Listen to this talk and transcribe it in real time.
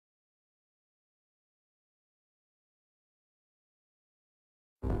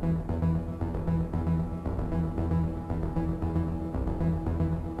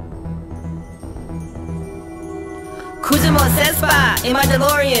Cruising on set spot in my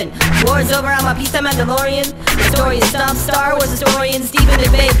DeLorean. War's over, I'm a piece of Mandalorian. The story is stumped, Star Wars historians deep in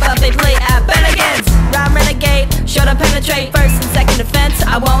debate, but they play at bet against. Rhyme renegade, sure to penetrate first and second defense.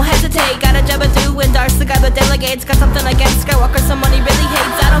 I won't hesitate, gotta jump it through and darts the guy that delegates. Got something against Skywalker, someone he really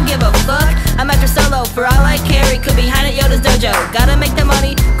hates. I don't give a fuck, I'm after Solo. For all I care, he could be behind at Yoda's dojo. Gotta make the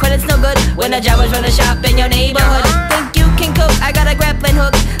money, credit's no good when the Jawas run a shop in your neighborhood. Think you can cook, I got a grappling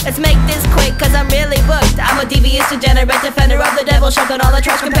hook. Let's make this quick, cause I'm really booked. I'm a devious degenerate defender of the devil, shoving all the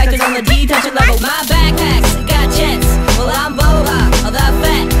trash compactors on the detention level. My backpacks got jets, well I'm Boba, all that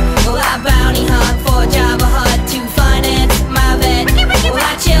fat. Well I bounty hunt for Jabba Hutt to finance my vet. Well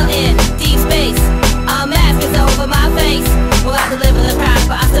I chill in deep space, a mask is over my face. Well I deliver the prize,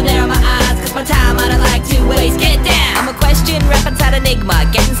 but I still there on my eyes, cause my time I don't like to waste. Get down! I'm a question, rep inside Enigma.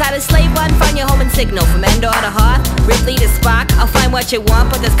 Get inside a slave one, find your home and signal. From Endor to Hoth, Ripley to Spock, I'll find what you want,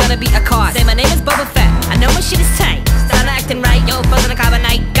 but there's gonna be a cost. Say my name is Boba Fett, I know my shit is tight. Start acting right, yo, buzzing a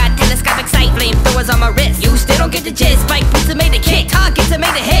carbonite. Got telescopic sight, flamethrowers on my wrist. You still don't get the gist, Spike pizza made a kick, targets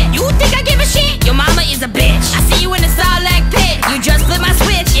made a hit. You think I give a shit? Your mama is a bitch. I see you in the Sarlacc pit. You just flipped my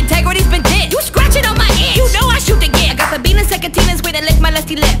switch, integrity's been dipped. You scratching on my itch. You know I shoot the gift. I got the bean and secatinas way to lick my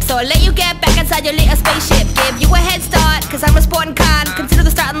lusty lips. So I'll let you get back inside your little spaceship. Give you a head start, cause I'm a sporting con. Consider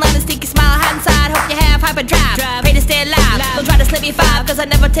the starting line and sneaky smile hindsight. Hope you have hyperdrive, pray to stay alive. Don't try to slip me five, cause I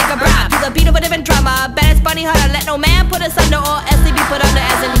never take a bribe. To the beat of a different drummer, bad as bunny hunter. Let no man put us under or else they be put under.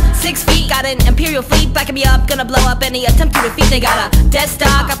 As in 6 feet, got an imperial fleet backing me up. Gonna blow up any attempt to defeat. They got a dead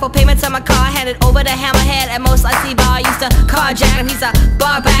stock, got full payments on my car. Handed over to Hammerhead at most I see bar. Used to carjack him, he's a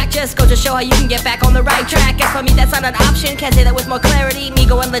bar back. Just go to show how you can get back on the right track. Guess for me that's not an option, can't say that with more clarity. Me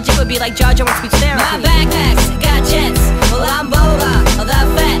going legit would be like Jar Jar with speech therapy. My backpacks got jets, well I'm Boba, all that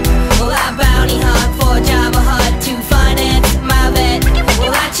fat. Well I bounty hunt for Jabba Hutt to finance my vet.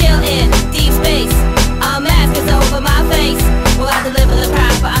 Well I chill in deep space, a mask is over my face. Well I deliver the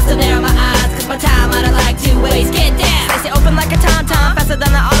prize, but I still there on my eyes, cause my time I don't like to waste. Get down! Slice it open like a tom-tom, faster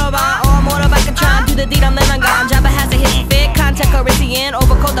than the Autobahn or a motorbike can try. Do the deed, I'm then I'm gone. Jabba has to hit fit, contact Corinthian,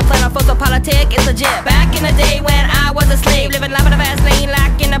 overcoat the plan on photopolitic, it's legit. Back in the day when